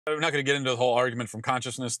I'm not going to get into the whole argument from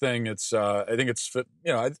consciousness thing. I think it's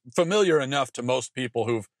familiar enough to most people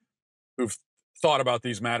who've thought about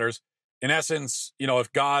these matters. In essence,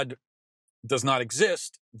 if God does not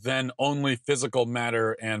exist, then only physical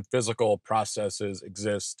matter and physical processes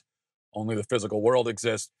exist. Only the physical world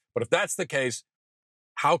exists. But if that's the case,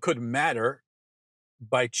 how could matter,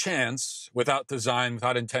 by chance, without design,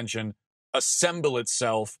 without intention, assemble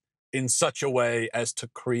itself in such a way as to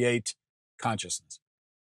create consciousness?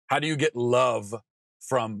 How do you get love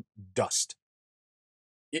from dust?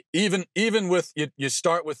 Even with you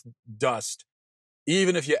start with dust.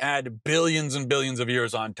 Even if you add billions and billions of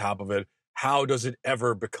years on top of it, how does it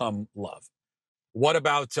ever become love? What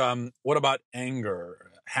about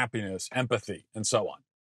anger, happiness, empathy, and so on?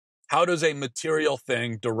 How does a material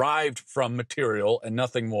thing derived from material and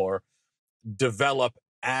nothing more develop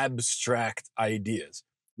abstract ideas?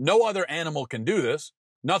 No other animal can do this.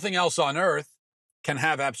 Nothing else on Earth can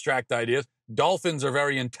have abstract ideas. Dolphins are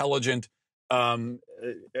very intelligent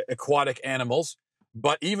aquatic animals,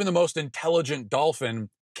 but even the most intelligent dolphin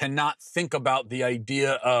cannot think about the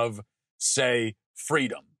idea of, say,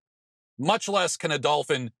 freedom. Much less can a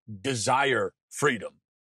dolphin desire freedom.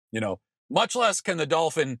 Much less can the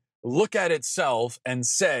dolphin look at itself and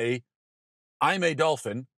say, I'm a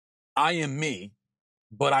dolphin, I am me,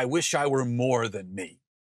 but I wish I were more than me.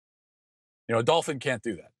 A dolphin can't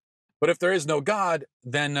do that. But if there is no God,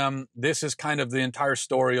 then this is kind of the entire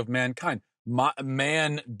story of mankind.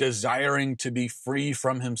 Man desiring to be free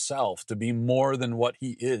from himself, to be more than what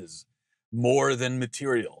he is, more than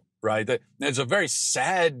material, right? It's a very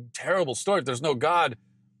sad, terrible story. If there's no God,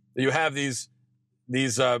 you have these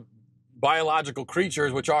biological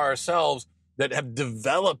creatures, which are ourselves, that have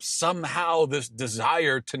developed somehow this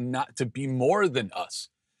desire to be more than us.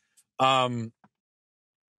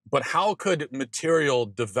 But how could material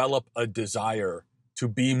develop a desire to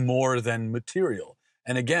be more than material?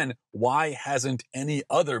 And again, why hasn't any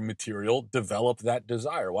other material developed that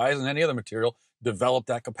desire? Why hasn't any other material developed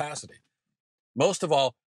that capacity? Most of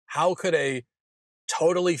all, how could a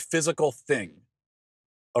totally physical thing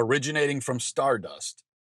originating from stardust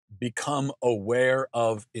become aware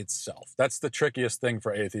of itself? That's the trickiest thing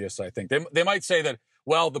for atheists, I think. They might say that,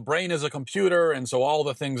 well, the brain is a computer, and so all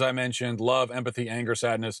the things I mentioned, love, empathy, anger,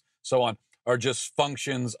 sadness, so on, are just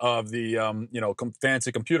functions of the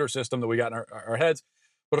fancy computer system that we got in our heads.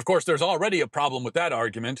 But of course, there's already a problem with that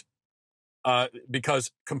argument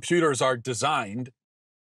because computers are designed,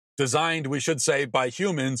 we should say, by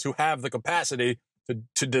humans who have the capacity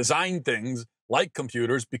to design things like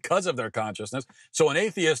computers because of their consciousness. So an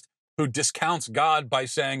atheist who discounts God by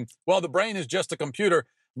saying, well, the brain is just a computer,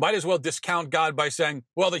 might as well discount God by saying,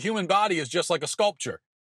 well, the human body is just like a sculpture.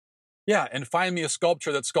 Yeah, and find me a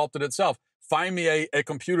sculpture that sculpted itself. Find me a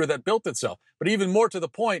computer that built itself. But even more to the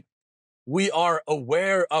point, we are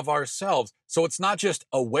aware of ourselves. So it's not just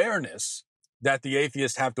awareness that the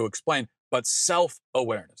atheists have to explain, but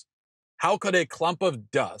self-awareness. How could a clump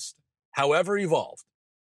of dust, however evolved,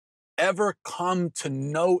 ever come to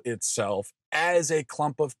know itself as a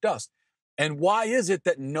clump of dust? And why is it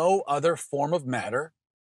that no other form of matter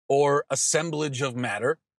or assemblage of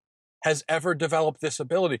matter has ever developed this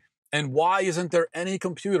ability? And why isn't there any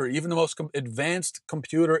computer, even the most advanced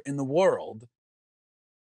computer in the world,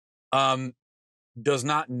 does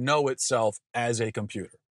not know itself as a computer?